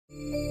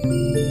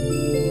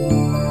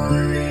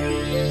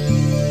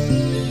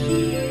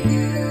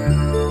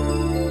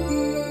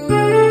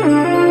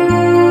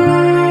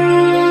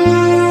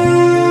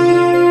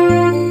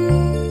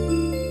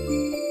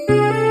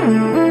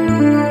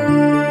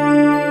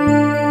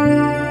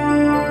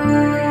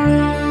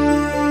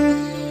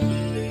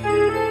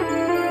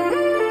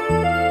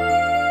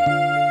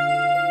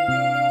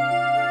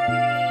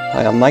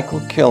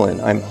Michael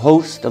Killen. I'm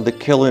host of the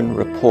Killen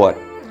Report.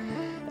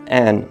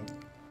 And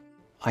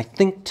I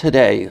think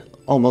today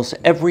almost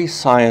every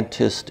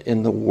scientist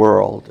in the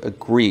world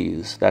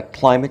agrees that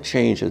climate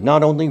change is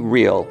not only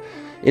real,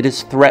 it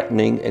is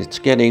threatening. It's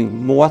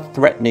getting more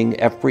threatening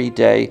every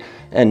day.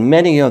 And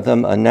many of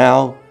them are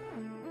now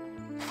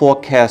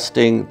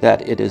forecasting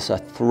that it is a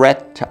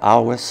threat to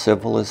our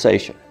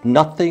civilization.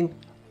 Nothing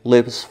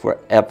lives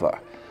forever.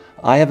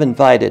 I have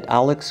invited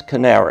Alex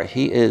Cannara.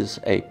 He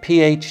is a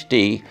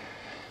PhD,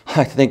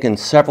 I think, in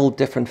several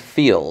different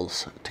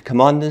fields, to come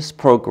on this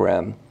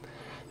program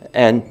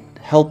and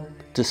help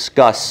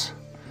discuss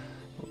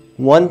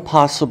one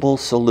possible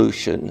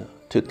solution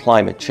to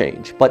climate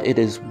change, but it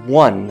is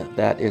one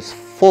that is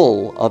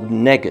full of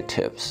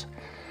negatives.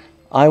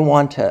 I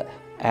want to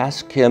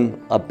ask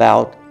him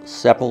about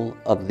several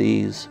of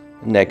these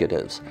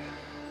negatives.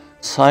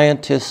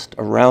 Scientists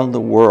around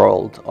the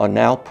world are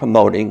now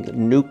promoting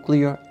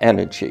nuclear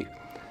energy.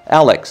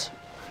 Alex,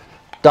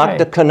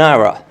 Dr.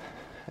 Cannara,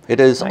 it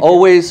is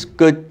always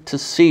good to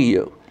see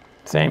you.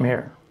 Same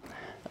here.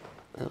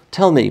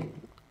 Tell me,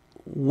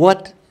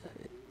 what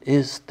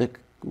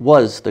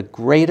was the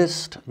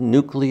greatest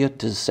nuclear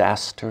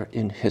disaster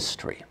in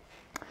history?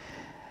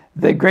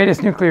 The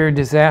greatest nuclear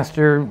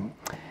disaster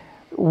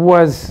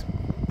was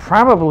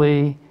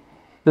probably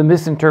the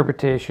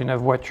misinterpretation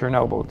of what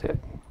Chernobyl did.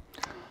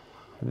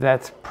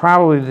 That's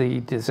probably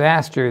the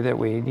disaster that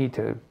we need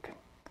to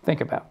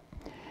think about,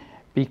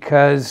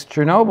 because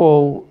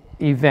Chernobyl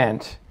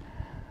event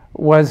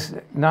was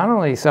not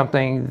only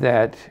something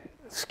that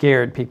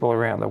scared people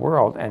around the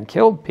world and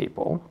killed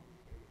people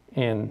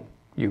in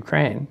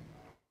Ukraine,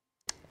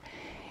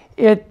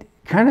 it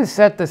kind of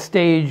set the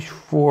stage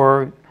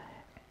for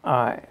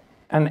an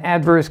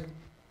adverse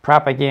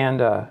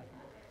propaganda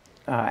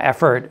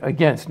effort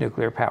against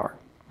nuclear power.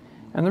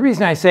 And the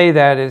reason I say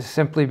that is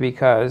simply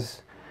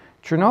because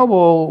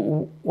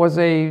Chernobyl was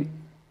a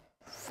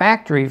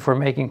factory for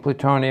making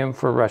plutonium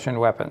for Russian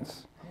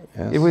weapons.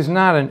 Yes. It was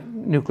not a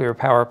nuclear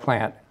power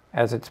plant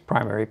as its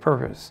primary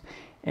purpose.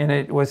 And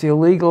it was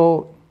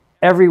illegal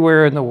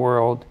everywhere in the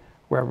world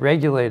where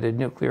regulated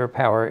nuclear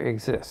power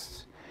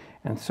exists.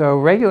 And so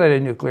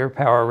regulated nuclear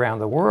power around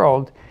the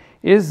world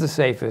is the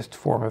safest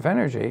form of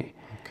energy,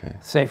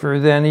 safer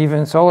than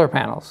even solar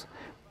panels.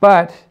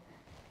 But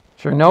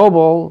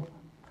Chernobyl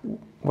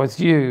was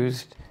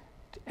used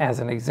as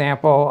an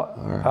example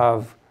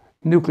of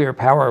nuclear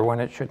power when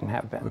it shouldn't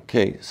have been.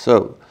 Okay,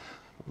 so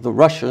the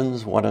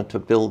Russians wanted to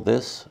build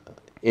this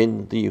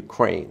in the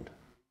Ukraine,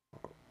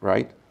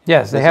 right?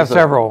 Yes, they have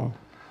several.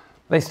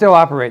 They still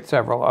operate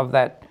several of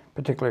that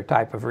particular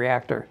type of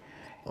reactor.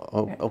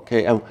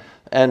 Okay,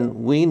 and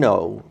we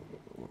know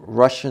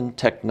Russian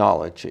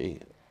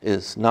technology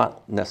is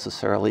not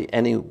necessarily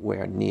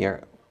anywhere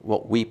near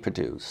what we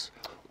produce,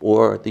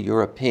 or the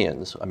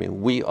Europeans. I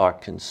mean, we are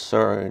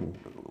concerned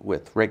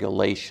with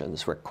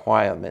regulations,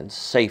 requirements,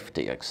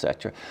 safety,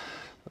 etc.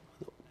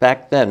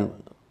 Back then,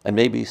 and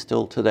maybe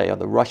still today, are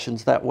the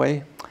Russians that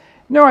way?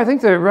 No, I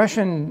think the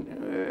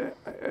Russian,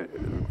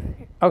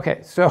 okay,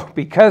 so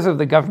because of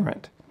the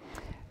government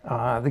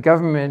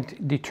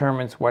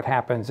determines what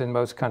happens in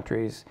most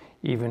countries,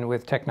 even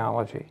with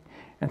technology.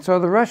 And so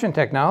the Russian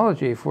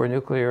technology for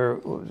nuclear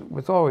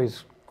was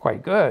always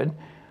quite good.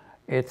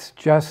 It's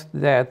just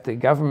that the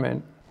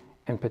government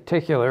in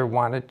particular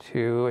wanted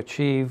to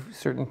achieve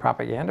certain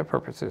propaganda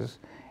purposes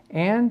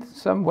and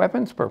some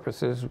weapons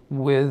purposes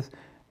with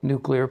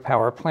nuclear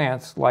power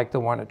plants like the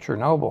one at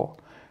Chernobyl.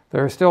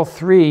 There are still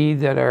 3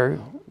 that are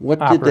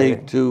What operating.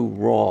 did they do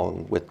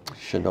wrong with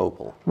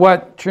Chernobyl?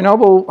 What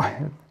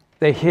Chernobyl,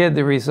 they hid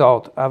the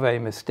result of a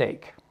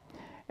mistake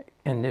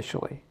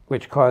initially,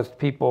 which caused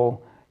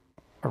people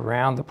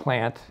around the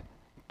plant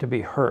to be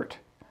hurt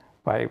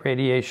by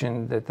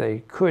radiation that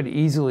they could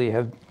easily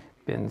have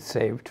been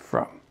saved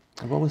from.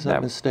 And what was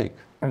that mistake?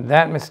 And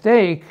that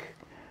mistake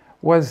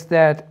was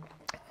that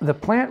the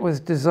plant was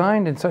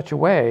designed in such a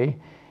way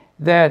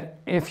that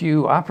if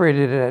you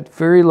operated it at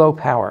very low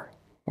power,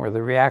 where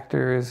the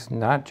reactor is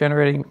not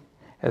generating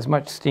as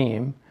much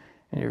steam,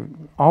 and you're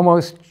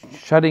almost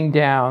shutting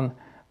down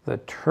the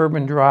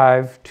turbine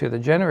drive to the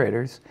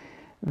generators,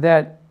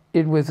 that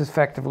it was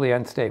effectively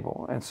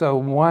unstable. And so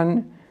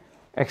one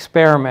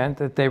experiment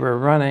that they were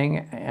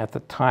running at the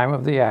time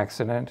of the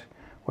accident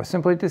was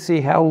simply to see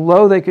how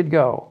low they could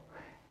go.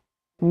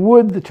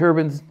 Would the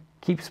turbines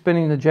keep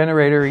spinning the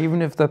generator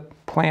even if the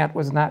plant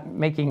was not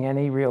making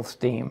any real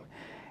steam?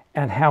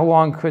 And how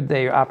long could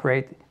they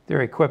operate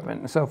their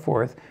equipment and so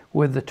forth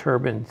with the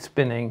turbine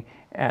spinning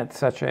at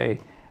such a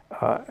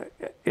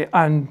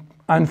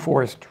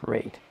unforced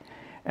rate?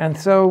 And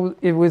so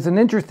it was an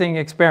interesting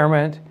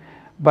experiment,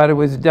 but it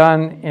was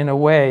done in a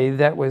way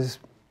that was,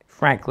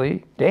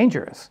 frankly,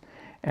 dangerous.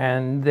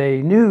 And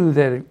they knew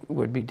that it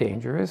would be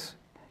dangerous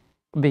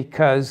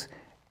because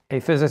a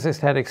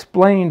physicist had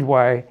explained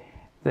why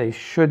they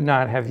should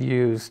not have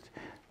used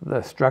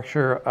the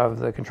structure of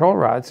the control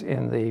rods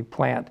in the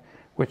plant,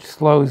 which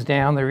slows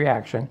down the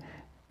reaction,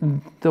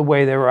 the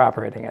way they were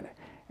operating it.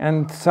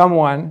 And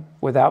someone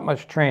without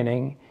much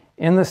training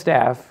in the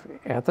staff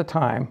at the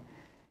time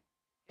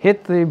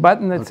hit the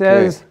button that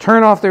says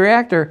turn off the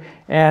reactor,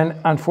 and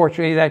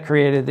unfortunately that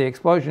created the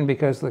explosion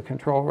because the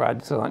control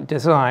rod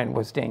design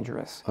was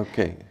dangerous.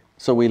 Okay,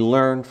 so we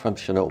learned from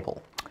Chernobyl.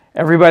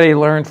 Everybody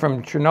learned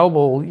from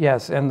Chernobyl,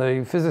 yes, and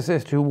the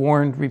physicist who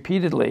warned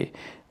repeatedly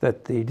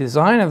that the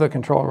design of the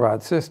control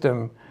rod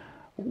system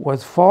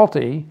was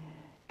faulty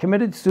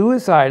committed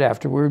suicide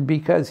afterward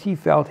because he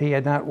felt he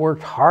had not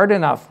worked hard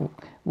enough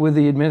with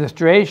the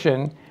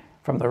administration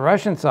from the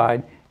Russian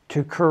side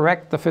to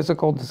correct the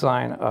physical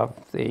design of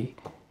the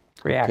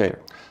reactor. Okay,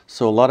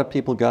 so a lot of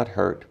people got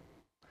hurt,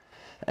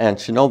 and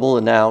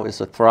Chernobyl now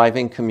is a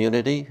thriving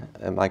community,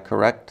 am I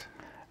correct?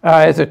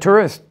 It's a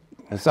tourist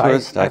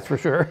site, that's for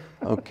sure.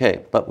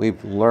 Okay, but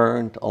we've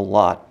learned a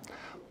lot.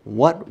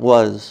 What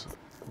was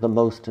the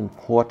most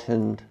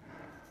important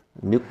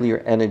nuclear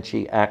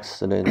energy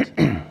accident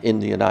in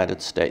the United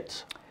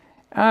States?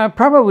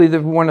 Probably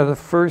one of the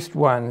first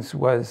ones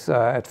was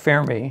at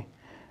Fermi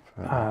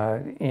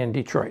in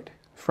Detroit.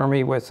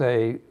 Fermi was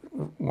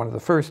one of the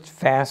first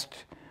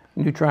fast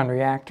neutron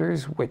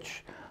reactors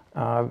which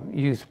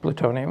used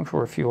plutonium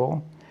for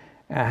fuel.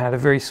 Had a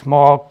very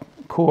small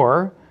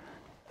core,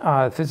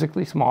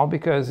 physically small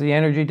because the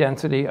energy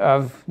density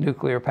of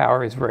nuclear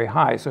power is very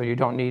high, so you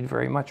don't need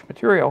very much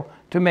material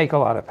to make a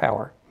lot of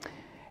power.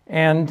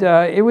 And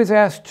it was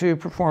asked to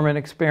perform an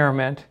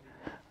experiment,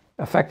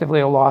 effectively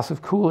a loss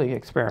of cooling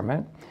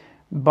experiment,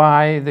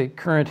 by the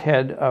current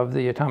head of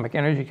the Atomic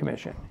Energy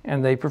Commission.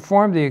 And they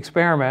performed the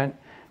experiment,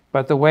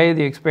 but the way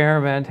the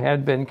experiment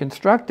had been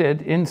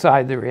constructed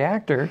inside the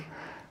reactor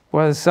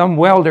was some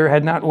welder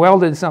had not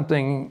welded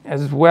something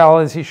as well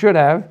as he should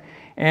have,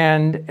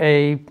 and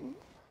a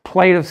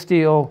plate of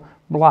steel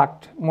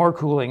blocked more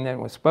cooling than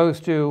it was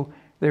supposed to.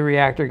 The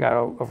reactor got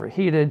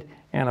overheated,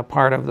 and a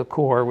part of the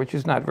core, which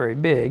is not very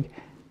big,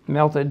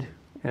 melted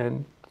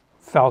and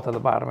fell to the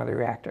bottom of the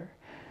reactor.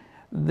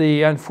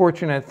 The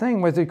unfortunate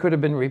thing was it could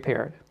have been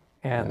repaired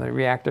and the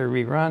reactor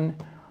rerun,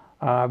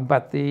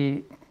 but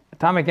the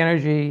Atomic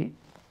Energy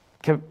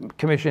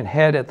Commission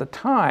head at the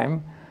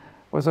time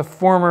was a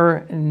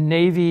former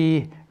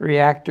Navy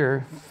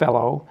reactor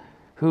fellow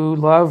who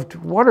loved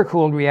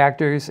water-cooled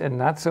reactors and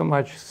not so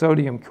much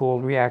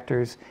sodium-cooled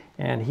reactors,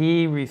 and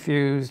he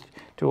refused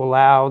to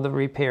allow the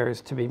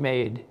repairs to be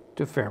made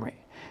to Fermi.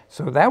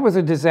 So that was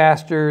a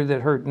disaster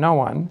that hurt no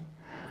one,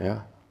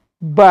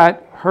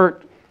 but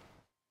hurt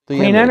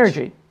clean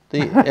energy.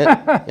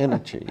 The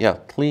energy,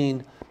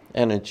 clean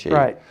energy.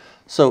 Right.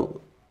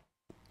 So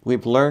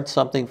we've learned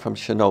something from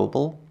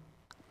Chernobyl.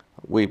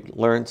 We've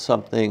learned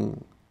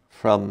something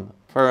from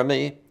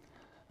Fermi,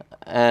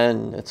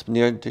 and it's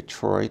near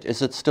Detroit.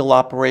 Is it still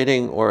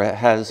operating, or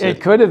has it?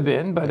 It could have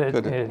been, but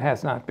it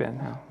has not been.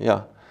 No.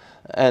 Yeah.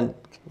 And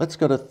let's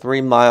go to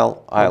 3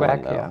 Mile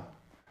Island now. Yeah.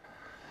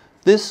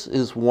 This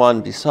is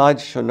one,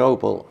 besides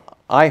Chernobyl,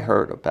 I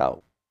heard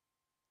about.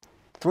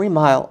 3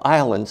 Mile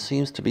Island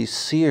seems to be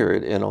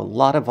seared in a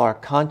lot of our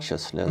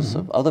consciousness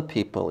of other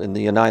people in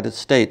the United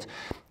States.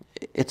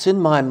 It's in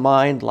my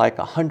mind like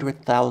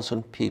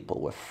 100,000 people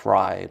were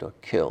fried or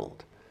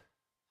killed.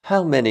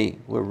 How many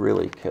were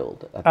really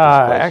killed at this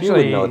place?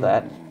 Actually, you would know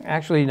that.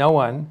 Actually, no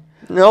one.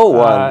 No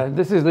one.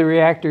 This is the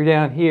reactor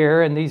down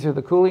here, and these are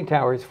the cooling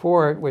towers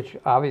for it, which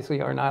obviously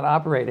are not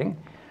operating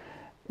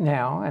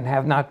now and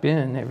have not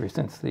been ever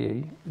since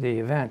the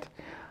event.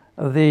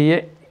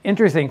 The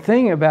interesting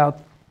thing about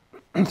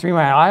 3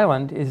 Mile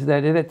Island is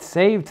that it had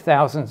saved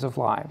thousands of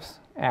lives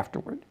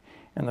afterward.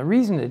 And the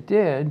reason it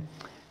did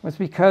was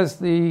because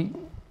the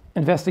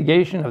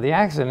investigation of the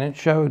accident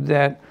showed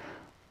that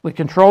the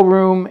control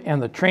room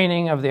and the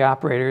training of the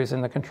operators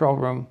in the control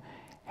room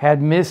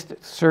had missed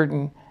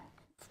certain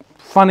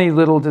funny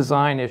little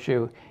design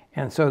issue.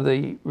 And so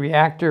the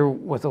reactor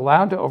was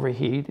allowed to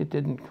overheat. It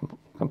didn't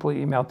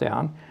completely melt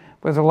down,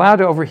 but was allowed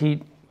to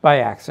overheat by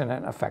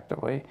accident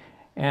effectively,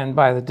 and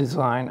by the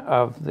design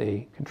of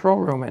the control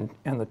room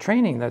and the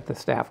training that the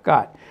staff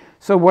got.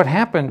 So what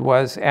happened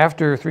was,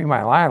 after 3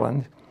 Mile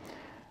Island,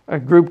 a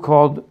group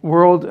called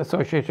World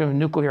Association of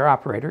Nuclear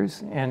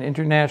Operators and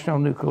International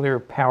Nuclear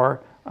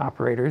Power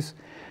Operators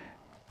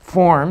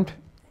formed,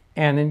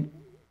 and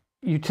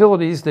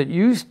utilities that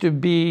used to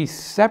be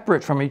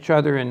separate from each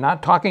other and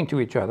not talking to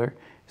each other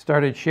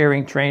started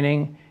sharing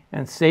training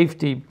and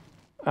safety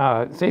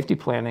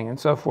planning and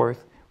so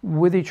forth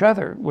with each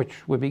other,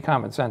 which would be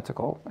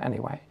commonsensical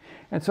anyway.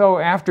 And so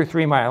after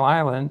 3 Mile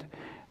Island,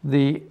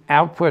 the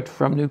output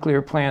from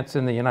nuclear plants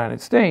in the United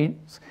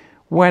States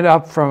went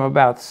up from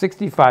about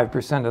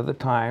 65% of the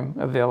time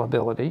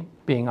availability,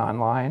 being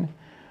online,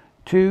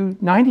 to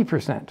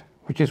 90%,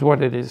 which is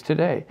what it is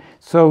today.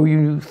 So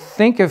you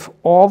think of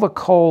all the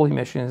coal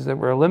emissions that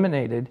were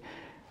eliminated,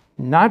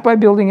 not by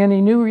building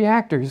any new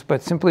reactors,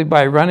 but simply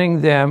by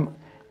running them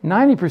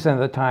 90% of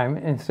the time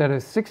instead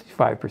of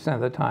 65%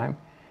 of the time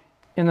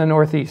in the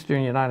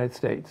northeastern United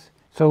States.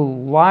 So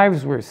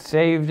lives were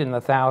saved in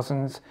the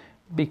thousands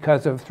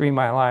because of 3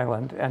 Mile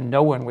Island, and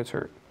no one was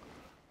hurt.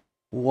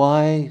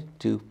 Why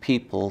do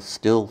people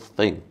still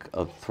think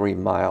of 3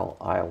 Mile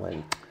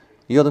Island?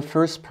 You're the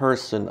first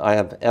person I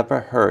have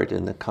ever heard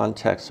in the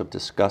context of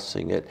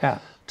discussing it,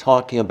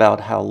 talking about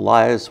how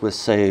lives were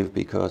saved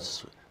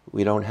because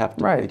we don't have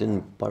to, we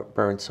didn't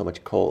burn so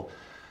much coal.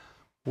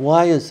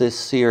 Why is this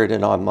seared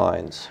in our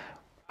minds?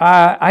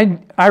 I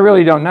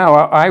really don't know.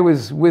 I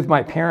was with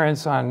my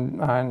parents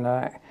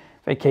on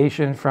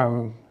vacation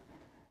from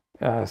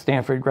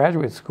Stanford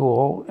Graduate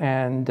School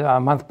and a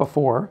month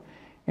before,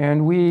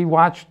 and we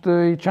watched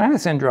the China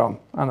Syndrome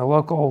on the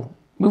local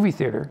movie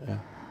theater. Yeah.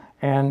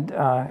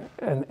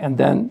 And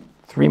then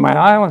 3 Mile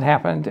Island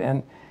happened,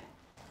 and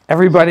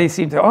everybody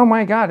seemed to, oh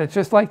my God, it's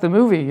just like the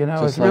movie, you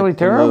know, just it's like really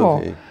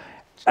terrible.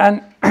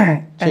 And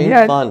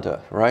Jane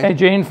Fonda, right? And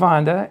Jane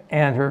Fonda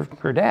and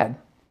her dad.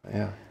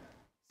 Yeah.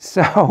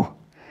 So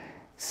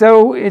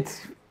it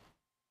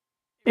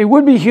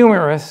would be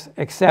humorous,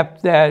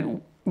 except that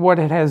what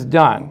it has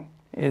done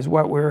is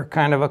what we're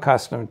kind of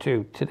accustomed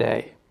to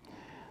today.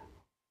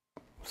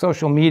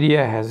 Social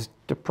media has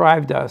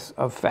deprived us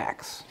of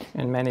facts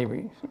in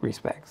many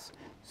respects.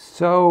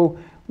 So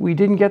we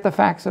didn't get the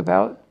facts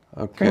about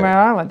 3 Mile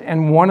Island.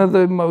 And one of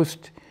the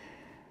most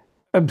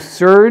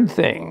absurd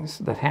things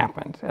that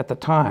happened at the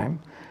time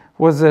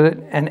was that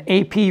an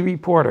AP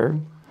reporter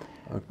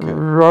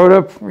wrote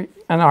up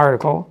an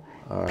article,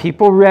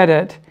 people read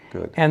it,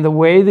 and the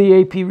way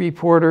the AP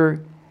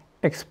reporter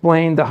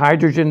explained the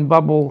hydrogen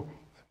bubble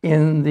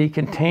in the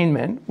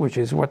containment, which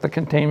is what the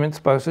containment's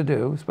supposed to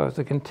do, supposed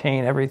to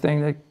contain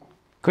everything that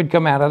could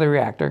come out of the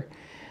reactor,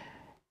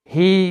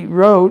 he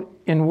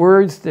wrote in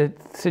words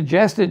that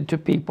suggested to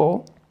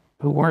people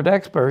who weren't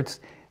experts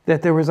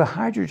that there was a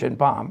hydrogen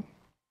bomb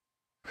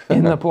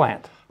in the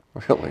plant.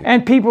 Really?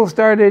 And people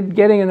started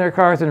getting in their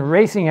cars and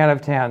racing out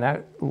of town. Now,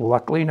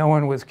 luckily, no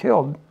one was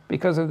killed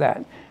because of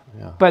that.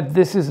 Yeah. But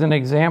this is an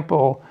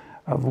example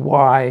of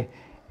why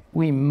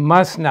we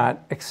must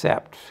not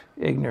accept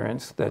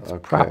ignorance that's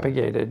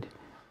propagated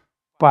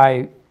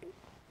by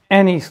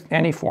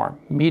any form,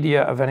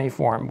 media of any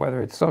form,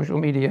 whether it's social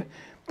media,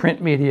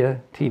 print media,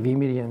 TV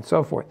media, and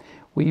so forth.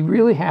 We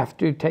really have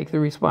to take the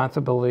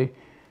responsibility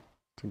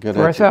for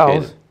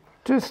ourselves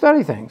to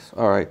study things.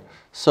 All right.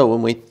 So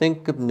when we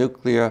think of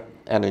nuclear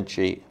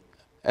energy,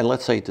 and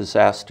let's say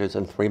disasters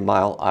and 3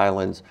 Mile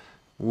Islands,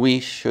 we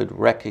should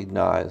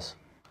recognize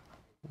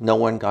no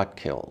one got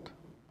killed.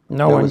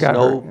 No one got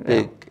hurt. There was no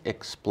big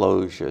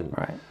explosion.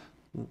 Right.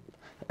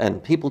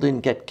 And people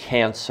didn't get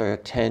cancer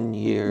 10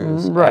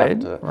 years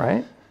after.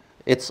 Right.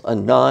 It's a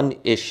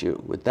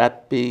non-issue. Would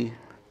that be?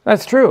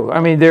 That's true. I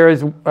mean, there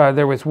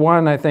was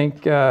one, I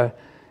think,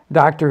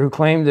 doctor who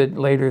claimed that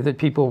later that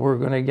people were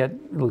going to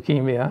get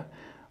leukemia,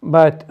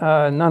 but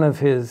none of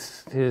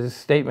his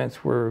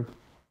statements were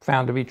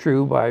found to be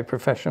true by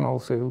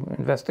professionals who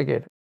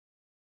investigated.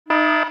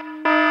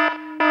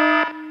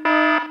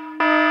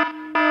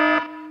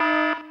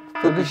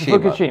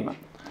 Fukushima.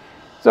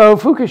 So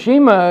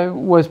Fukushima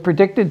was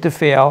predicted to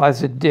fail,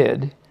 as it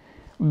did,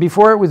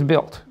 before it was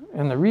built.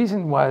 And the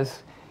reason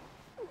was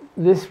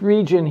this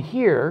region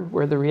here,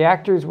 where the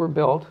reactors were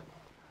built,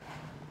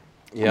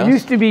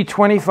 used to be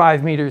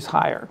 25 meters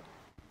higher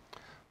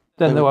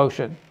than the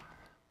ocean.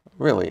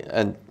 Really?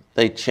 And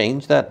they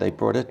changed that? They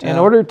brought it down? In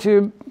order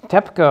to,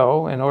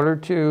 TEPCO, in order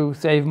to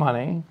save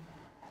money,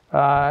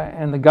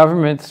 and the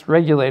government's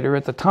regulator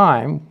at the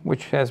time,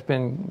 which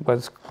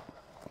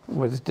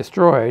was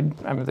destroyed,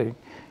 I mean,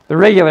 the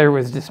regulator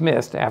was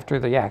dismissed after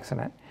the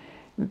accident.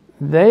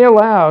 They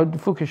allowed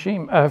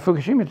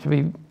Fukushima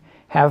to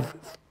have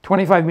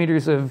 25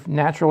 meters of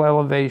natural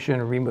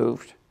elevation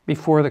removed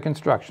before the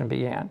construction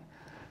began.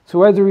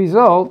 So as a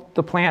result,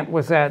 the plant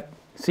was at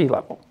sea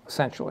level,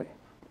 essentially.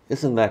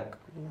 Isn't that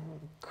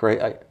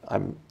crazy?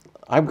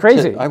 I'm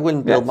crazy. I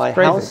wouldn't build my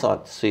house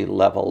at sea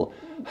level.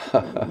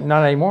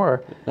 Not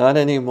anymore. Not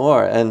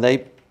anymore. And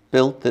they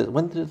built it.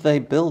 When did they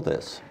build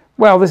this?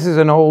 Well, this is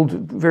an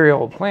very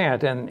old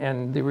plant,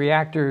 and the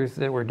reactors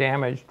that were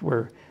damaged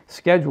were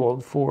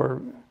scheduled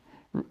for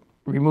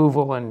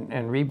removal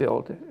and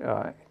rebuild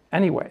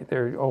anyway.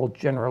 They're old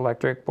General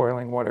Electric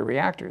boiling water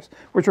reactors,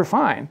 which are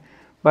fine.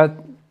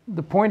 But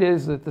the point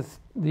is that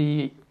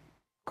the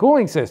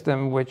cooling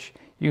system, which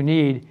you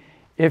need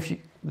if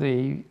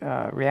the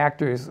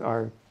reactors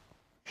are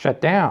shut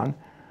down,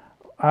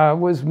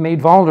 was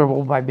made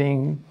vulnerable by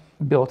being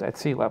built at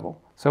sea level.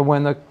 So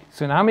when the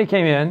tsunami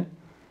came in,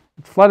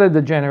 it flooded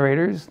the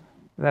generators.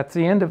 That's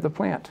the end of the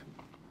plant.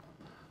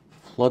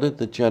 Flooded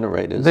the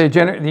generators?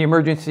 The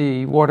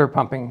emergency water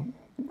pumping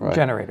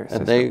generator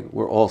system. And they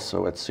were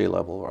also at sea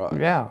level, right?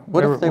 Yeah.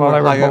 What if they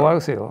were below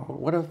sea level?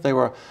 What if they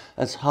were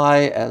as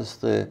high as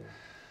the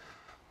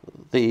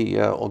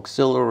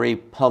auxiliary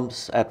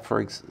pumps at,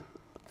 for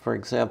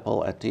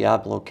example, at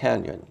Diablo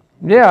Canyon?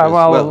 Yeah,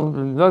 well,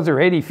 those are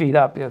 80 feet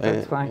up. Yeah,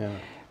 that's fine. Yeah.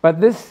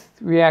 But this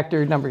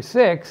reactor number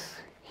 6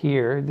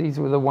 here, these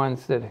were the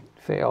ones that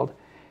failed.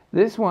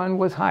 This one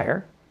was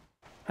higher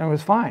and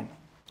was fine.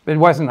 It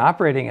wasn't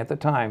operating at the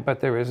time, but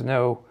there was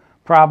no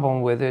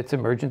problem with its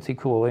emergency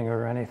cooling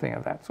or anything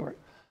of that sort.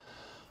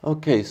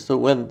 Okay, so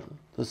when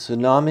the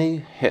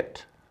tsunami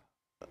hit,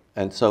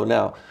 and so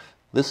now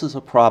this is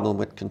a problem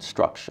with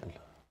construction.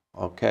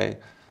 okay?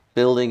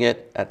 Building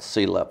it at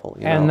sea level,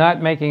 you and know?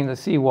 not making the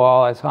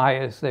seawall as high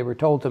as they were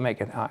told to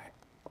make it high.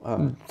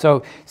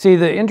 So, see,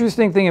 the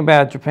interesting thing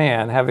about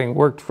Japan, having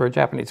worked for a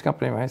Japanese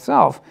company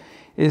myself,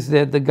 is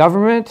that the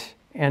government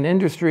and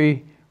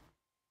industry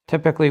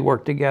typically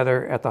work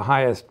together at the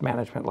highest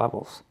management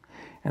levels.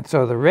 And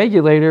so the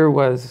regulator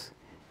was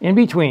in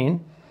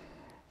between,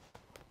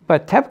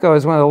 but TEPCO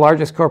is one of the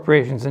largest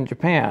corporations in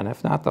Japan,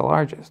 if not the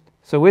largest.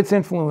 So its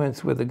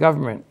influence with the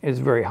government is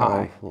very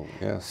high. Powerful,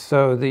 yes.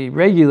 So the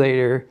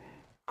regulator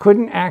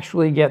couldn't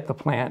actually get the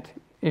plant,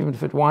 even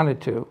if it wanted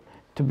to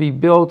be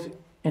built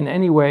in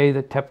any way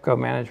that TEPCO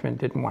management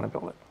didn't want to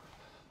build it.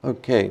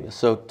 Okay,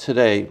 so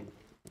today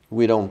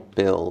we don't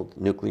build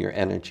nuclear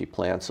energy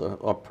plants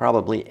or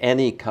probably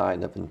any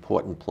kind of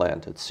important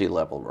plant at sea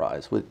level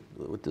rise. Would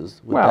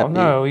Well, that be?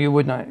 no, you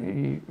would not.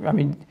 I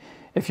mean,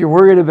 if you're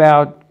worried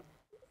about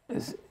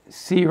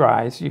sea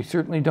rise, you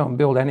certainly don't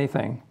build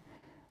anything,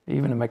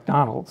 even a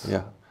McDonald's.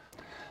 Yeah.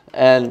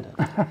 And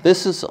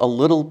this is a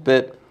little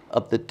bit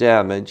of the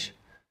damage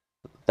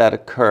that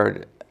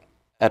occurred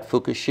at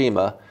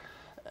Fukushima.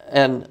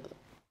 And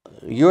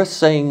you're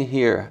saying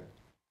here,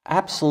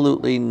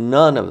 absolutely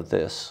none of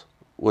this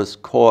was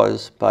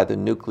caused by the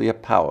nuclear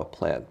power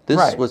plant. This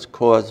Right. was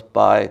caused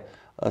by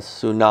a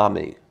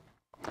tsunami,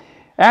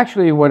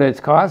 Actually, what it's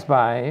caused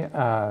by,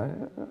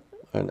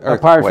 an earthquake.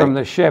 apart from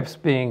the ships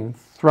being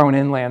thrown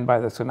inland by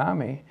the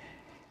tsunami,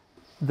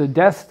 the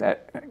deaths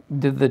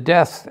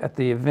at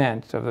the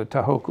event of the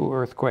Tohoku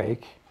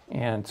earthquake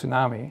and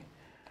tsunami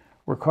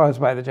were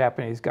caused by the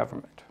Japanese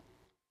government.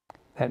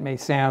 That may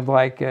sound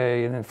like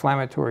an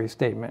inflammatory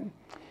statement,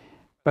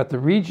 but the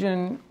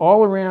region,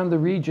 all around the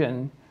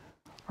region,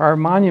 are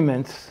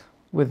monuments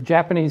with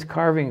Japanese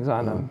carvings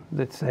on them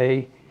that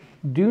say,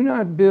 "Do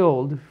not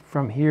build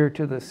from here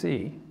to the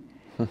sea,"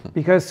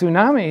 because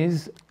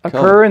tsunamis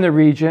occur in the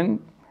region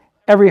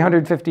every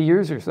 150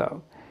 years or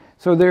so.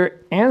 So their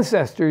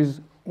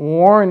ancestors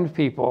warned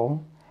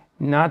people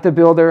not to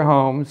build their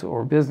homes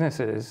or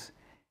businesses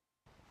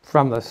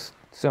from the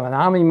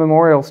tsunami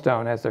memorial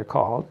stone, as they're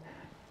called,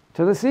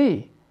 to the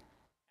sea.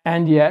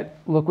 And yet,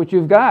 look what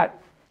you've got.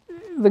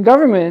 The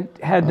government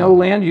had no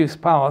land use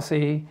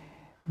policy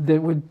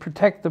that would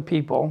protect the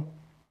people.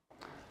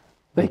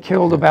 They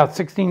killed about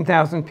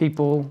 16,000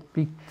 people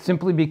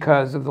simply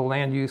because of the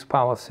land use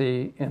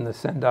policy in the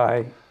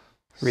Sendai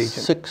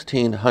region.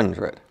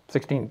 1,600.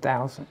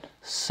 16,000.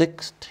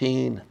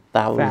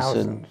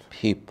 16,000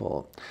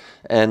 people.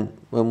 And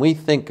when we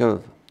think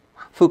of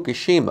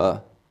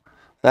Fukushima,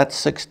 that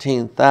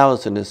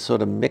 16,000 is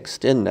sort of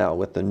mixed in now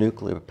with the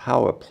nuclear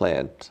power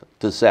plant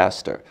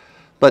disaster.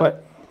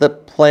 But the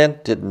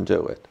plant didn't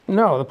do it.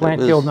 No, the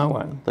plant killed no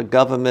one. The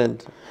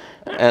government,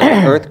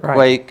 an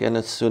earthquake and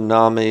a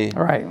tsunami.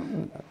 Right.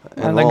 And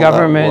the all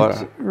government,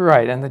 that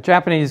right, and the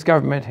Japanese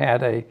government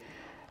had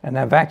an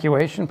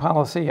evacuation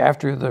policy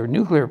after the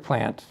nuclear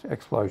plant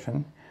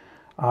explosion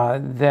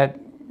that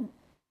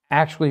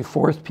actually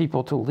forced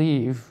people to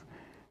leave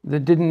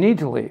that didn't need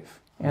to leave.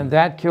 And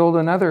that killed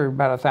another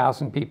about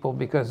 1,000 people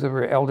because they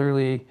were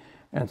elderly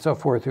and so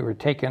forth who were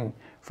taken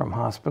from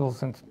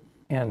hospitals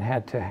and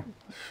had to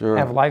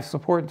have life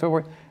support and so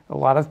forth. A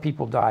lot of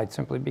people died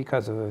simply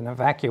because of an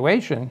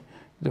evacuation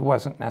that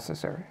wasn't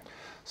necessary.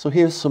 So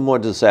here's some more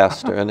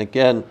disaster. And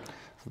again,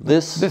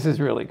 this is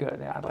really good.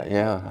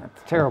 Yeah.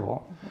 It's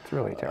terrible. It's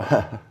really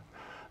terrible.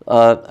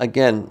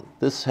 Again,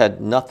 this had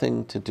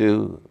nothing to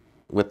do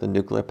with the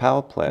nuclear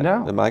power plant.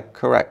 No. Am I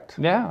correct?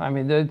 Yeah, I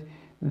mean,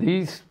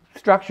 these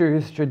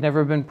structures should never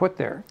have been put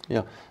there.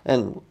 Yeah,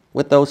 and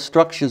with those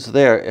structures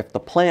there, if the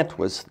plant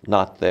was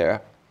not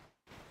there,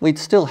 we'd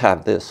still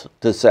have this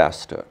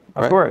disaster.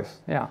 Of course,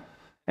 yeah.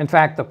 In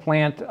fact, the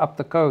plant up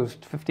the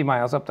coast, 50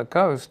 miles up the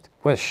coast,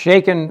 was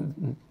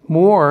shaken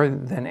more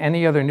than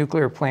any other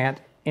nuclear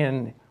plant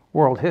in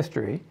world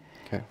history,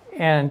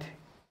 and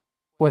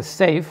was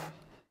safe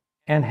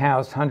and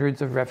housed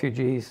hundreds of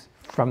refugees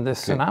from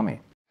this tsunami.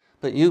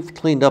 But you've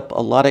cleaned up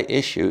a lot of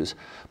issues.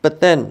 But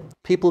then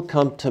people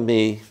come to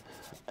me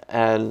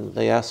and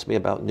they ask me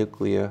about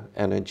nuclear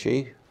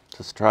energy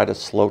to try to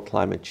slow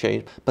climate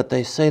change. But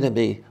they say to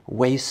me,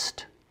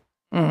 waste,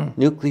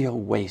 nuclear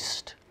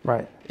waste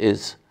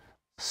is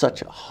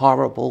such a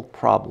horrible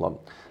problem.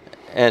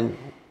 And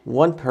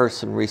one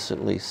person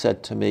recently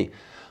said to me,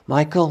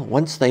 Michael,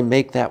 once they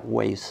make that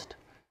waste,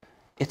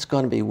 it's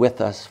going to be with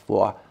us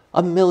for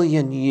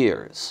 1,000,000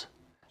 years.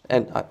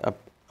 And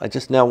I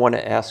just now want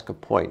to ask a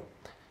point.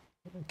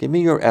 Give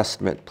me your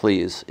estimate,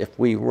 please, if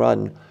we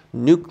run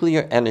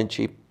nuclear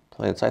energy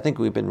plants. I think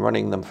we've been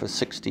running them for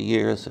 60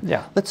 years.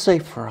 Yeah. Let's say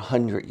for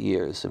 100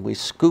 years, and we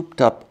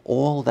scooped up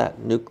all that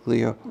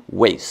nuclear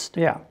waste.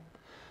 Yeah.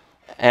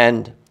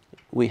 And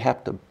we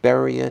have to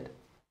bury it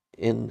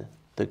in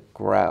the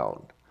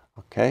ground,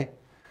 okay?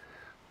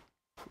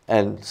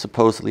 And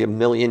supposedly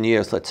 1,000,000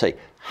 years, let's say.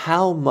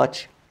 How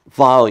much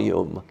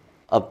volume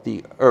of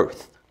the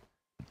Earth,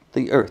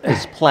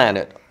 this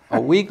planet,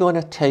 are we going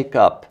to take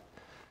up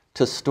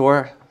to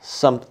store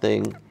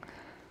something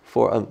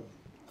for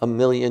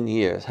 1,000,000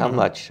 years? How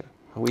much?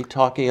 Are we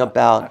talking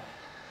about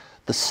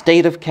the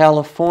state of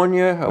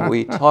California? Are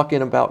we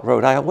talking about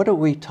Rhode Island? What are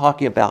we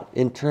talking about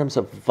in terms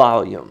of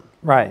volume?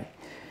 Right.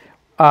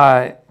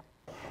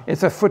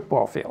 It's a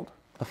football field.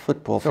 A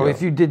football field. So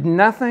if you did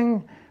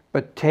nothing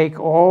but take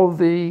all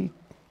the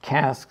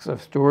casks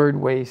of stored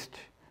waste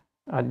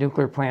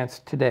nuclear plants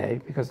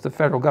today, because the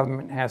federal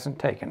government hasn't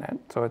taken it,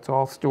 so it's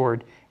all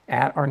stored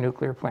at our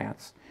nuclear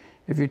plants.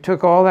 If you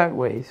took all that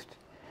waste,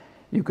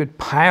 you could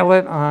pile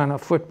it on a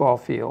football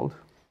field.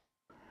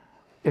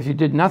 If you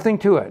did nothing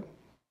to it,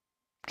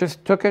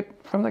 just took it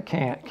from the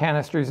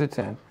canisters it's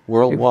in.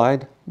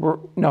 Worldwide?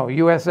 No,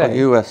 USA. Oh,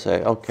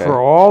 USA, okay. For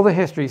all the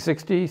history,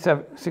 60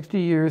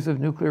 years of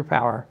nuclear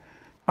power,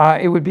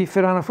 it would be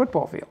fit on a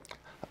football field.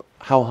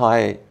 How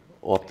high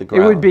off the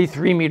ground? It would be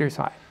 3 meters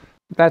high.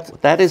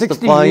 That is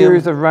 60 the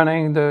years of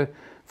running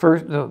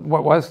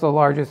what was the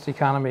largest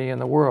economy in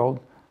the world,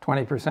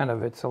 20%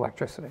 of its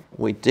electricity.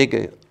 We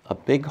dig a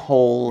big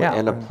hole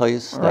in a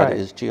place that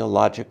is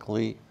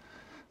geologically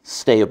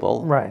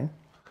stable. Right.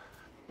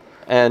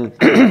 And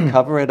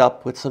cover it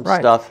up with some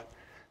stuff.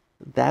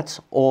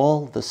 That's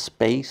all the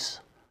space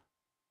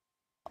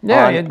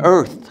on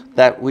Earth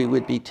that we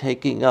would be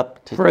taking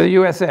up for the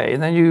USA.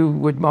 And then you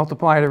would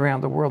multiply it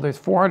around the world. There's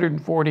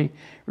 440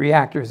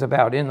 reactors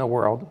about in the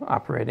world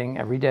operating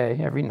every day,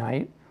 every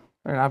night.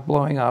 They're not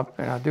blowing up.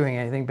 They're not doing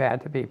anything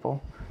bad to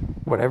people.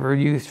 Whatever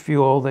used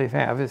fuel they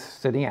have is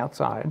sitting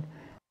outside.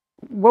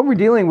 What we're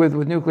dealing with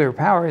nuclear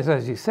power is,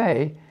 as you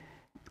say,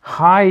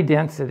 high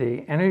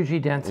density. Energy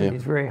density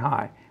is very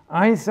high.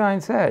 Einstein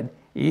said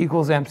E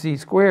equals mc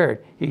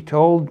squared. He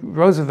told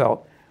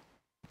Roosevelt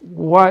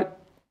what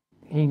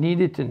he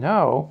needed to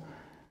know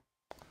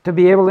to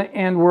be able to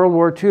end World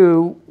War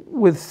II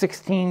with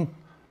 16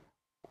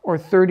 or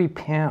 30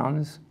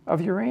 pounds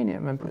of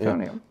uranium and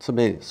plutonium. It's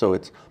amazing. So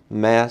it's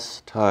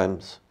mass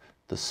times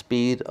the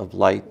speed of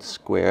light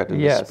squared.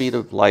 And the speed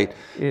of light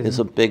is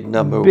a big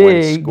number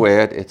when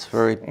squared. It's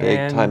very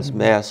big times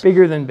mass.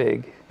 Bigger than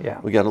big,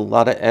 We got a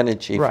lot of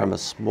energy from a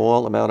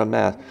small amount of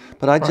mass.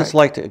 But I'd just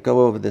like to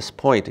go over this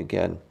point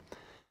again.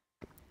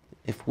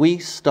 If we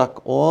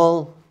stuck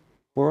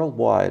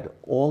worldwide,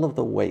 all of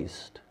the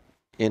waste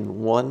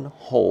in one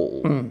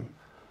hole,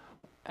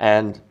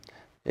 and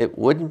it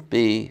wouldn't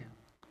be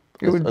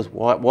as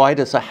wide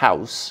as a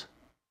house.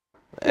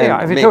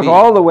 If you took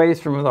all the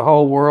waste from the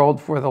whole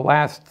world for the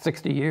last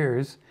 60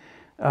 years,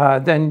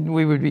 then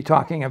we would be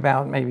talking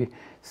about maybe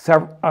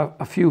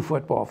a few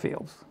football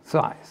fields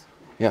size,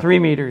 3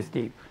 meters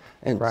deep.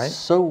 And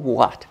so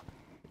what?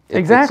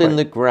 If it's in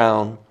the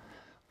ground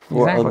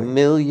for a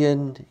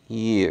million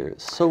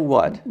years, so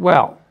what?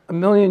 Well, a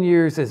million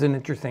years is an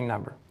interesting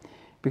number,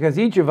 because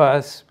each of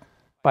us,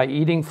 by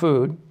eating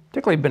food,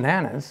 particularly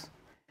bananas,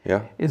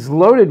 is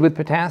loaded with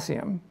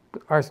potassium.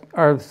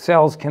 Our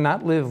cells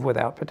cannot live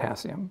without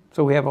potassium.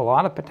 So we have a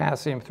lot of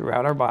potassium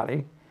throughout our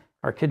body.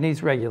 Our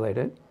kidneys regulate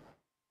it.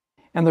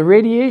 And the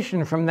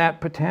radiation from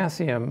that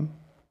potassium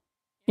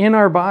in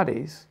our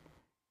bodies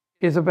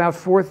is about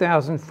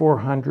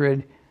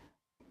 4,400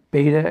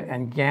 beta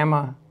and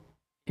gamma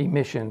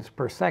emissions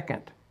per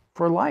second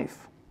for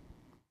life.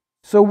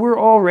 So we're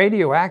all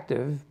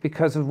radioactive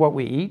because of what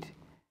we eat.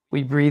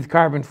 We breathe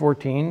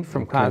carbon-14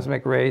 from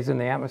cosmic rays in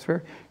the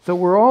atmosphere. So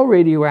we're all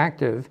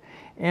radioactive.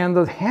 And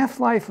the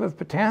half-life of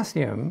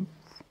potassium,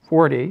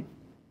 40,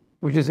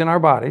 which is in our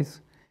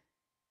bodies,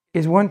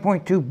 is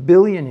 1.2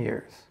 billion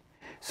years.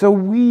 So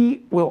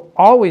we will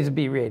always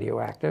be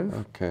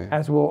radioactive,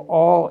 as will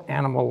all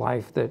animal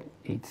life that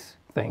eats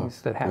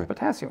things that have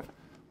potassium in it.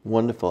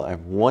 Wonderful. I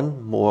have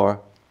one more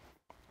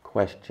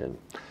question.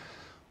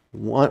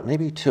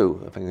 Maybe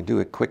two, if I can do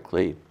it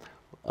quickly.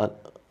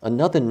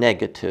 Another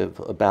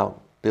negative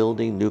about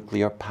building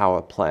nuclear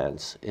power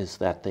plants is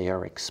that they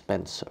are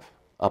expensive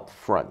up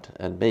front,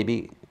 and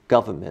maybe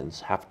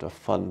governments have to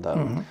fund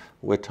them.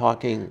 We're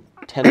talking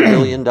 $10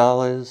 billion,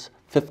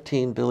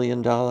 $15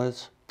 billion?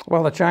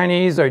 Well, the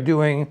Chinese are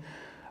doing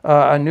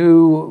a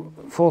new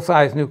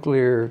full-size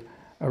nuclear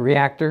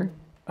reactor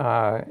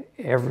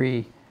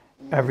every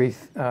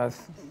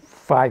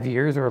 5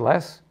 years or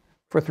less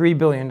for $3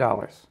 billion.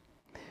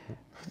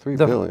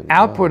 The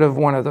output of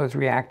one of those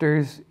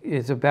reactors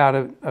is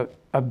about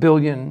a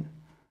billion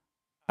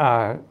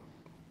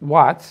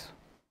watts,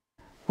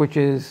 which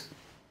is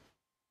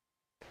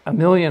 1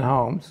 million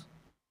homes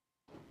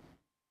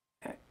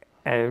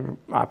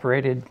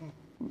operated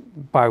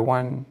by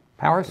one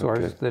power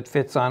source that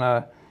fits on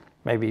a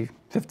maybe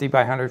 50 by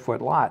 100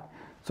 foot lot.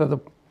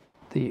 So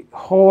the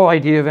whole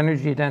idea of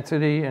energy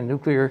density and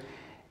nuclear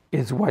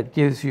is what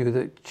gives you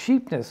the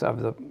cheapness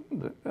of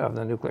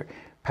the nuclear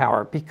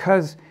power,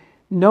 because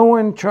no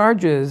one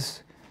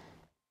charges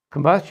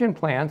combustion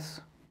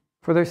plants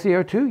for their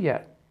CO2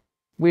 yet.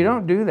 We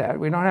don't do that.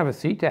 We don't have a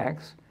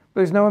C-tax.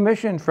 There's no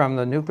emission from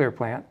the nuclear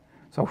plant.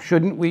 So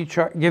shouldn't we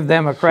give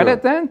them a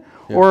credit then?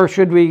 Or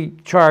should we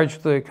charge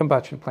the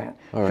combustion plant?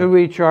 Should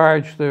we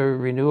charge the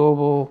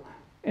renewable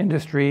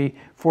industry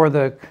for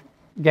the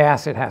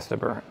gas it has to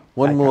burn?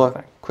 One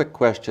more quick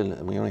question,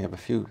 and we only have a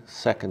few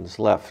seconds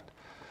left.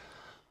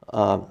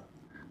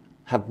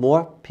 Have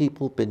more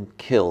people been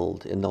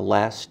killed in the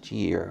last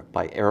year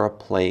by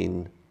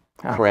airplane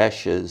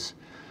crashes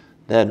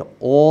than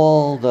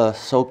all the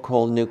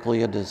so-called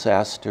nuclear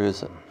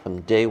disasters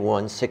from day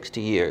one, 60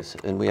 years?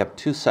 And we have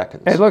 2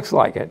 seconds. It looks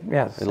like it,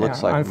 yes. It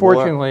looks like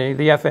unfortunately,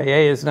 the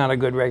FAA is not a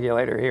good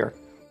regulator here.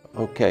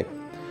 Okay.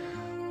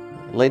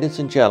 Ladies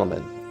and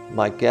gentlemen,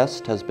 my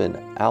guest has been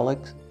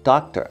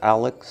Dr.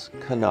 Alex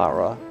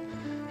Cannara.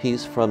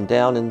 He's from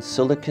down in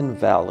Silicon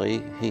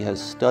Valley. He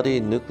has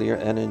studied nuclear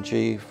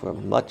energy for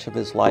much of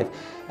his life,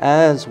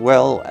 as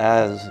well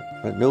as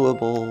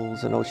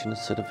renewables and ocean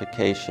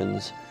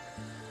acidifications.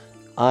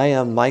 I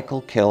am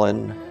Michael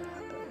Killen.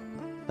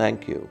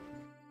 Thank you.